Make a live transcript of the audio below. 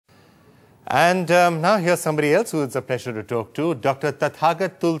And now here's somebody else who it's a pleasure to talk to. Dr.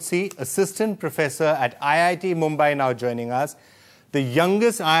 Tathagat Tulsi, Assistant Professor at IIT Mumbai, now joining us. The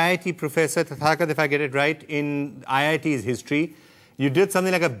youngest IIT Professor, Tathagat, if I get it right, in IIT's history. You did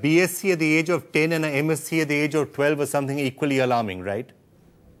something like a BSc at the age of 10 and an MSc at the age of 12 or something equally alarming, right?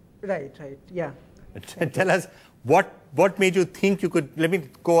 Right, yeah. Tell us, what made you think you could, let me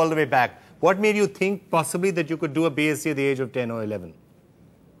go all the way back. What made you think possibly that you could do a BSc at the age of 10 or 11?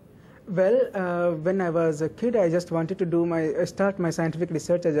 Well, when I was a kid, I just wanted to start my scientific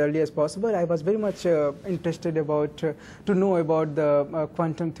research as early as possible. I was very much interested to know about the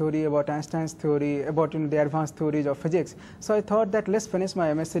quantum theory, about Einstein's theory, about the advanced theories of physics. So I thought that let's finish my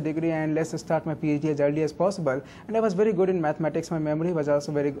MSc degree and let's start my PhD as early as possible. And I was very good in mathematics. My memory was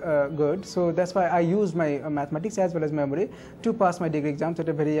also very good. So that's why I used my mathematics as well as memory to pass my degree exams at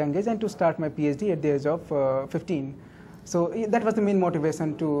a very young age and to start my PhD at the age of 15. So that was the main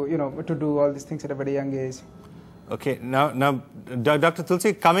motivation to do all these things at a very young age. Okay, now Dr.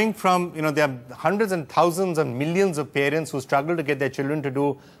 Tulsi, coming from, there are hundreds and thousands and millions of parents who struggle to get their children to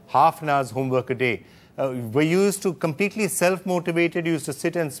do half an hour's homework a day. Were you used to completely self-motivated, you used to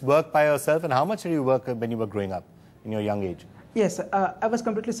sit and work by yourself, and how much did you work when you were growing up in your young age? Yes, I was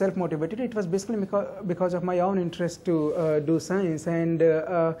completely self-motivated. It was basically because of my own interest to do science, and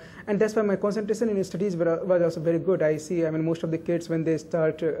that's why my concentration in studies was also very good. I see, most of the kids, when they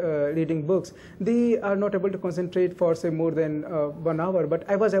start reading books, they are not able to concentrate for, say, more than 1 hour, but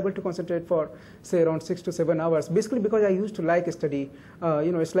I was able to concentrate for, say, around 6 to 7 hours, basically because I used to like study.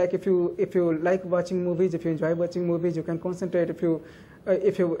 It's like if you like watching movies, if you enjoy watching movies, you can concentrate.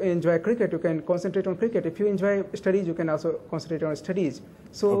 If you enjoy cricket, you can concentrate on cricket. If you enjoy studies, you can also concentrate on studies.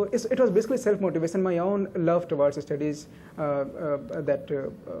 So it was basically self-motivation, my own love towards studies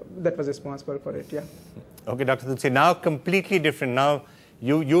that was responsible for it, yeah. Okay, Dr. Tulsi, now completely different. Now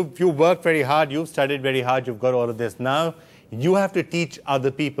you worked very hard, you've studied very hard, you've got all of this. Now you have to teach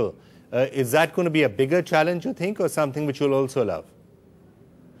other people. Is that going to be a bigger challenge, you think, or something which you'll also love?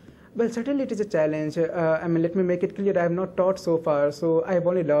 Well, certainly it is a challenge. Let me make it clear, I have not taught so far. So I have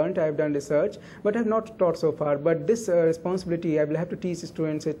only learned, I have done research, but I have not taught so far. But this responsibility, I will have to teach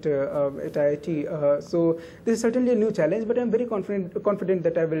students at IIT. So this is certainly a new challenge, but I am very confident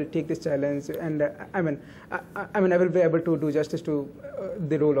that I will take this challenge. And I will be able to do justice to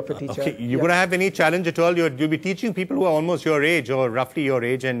the role of a teacher. Okay, you're going to have any challenge at all? You'll be teaching people who are almost your age or roughly your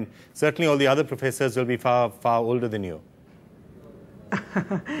age, and certainly all the other professors will be far older than you.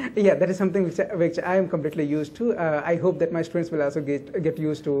 Yeah, that is something which I am completely used to. I hope that my students will also get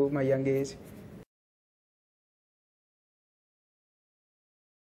used to my young age.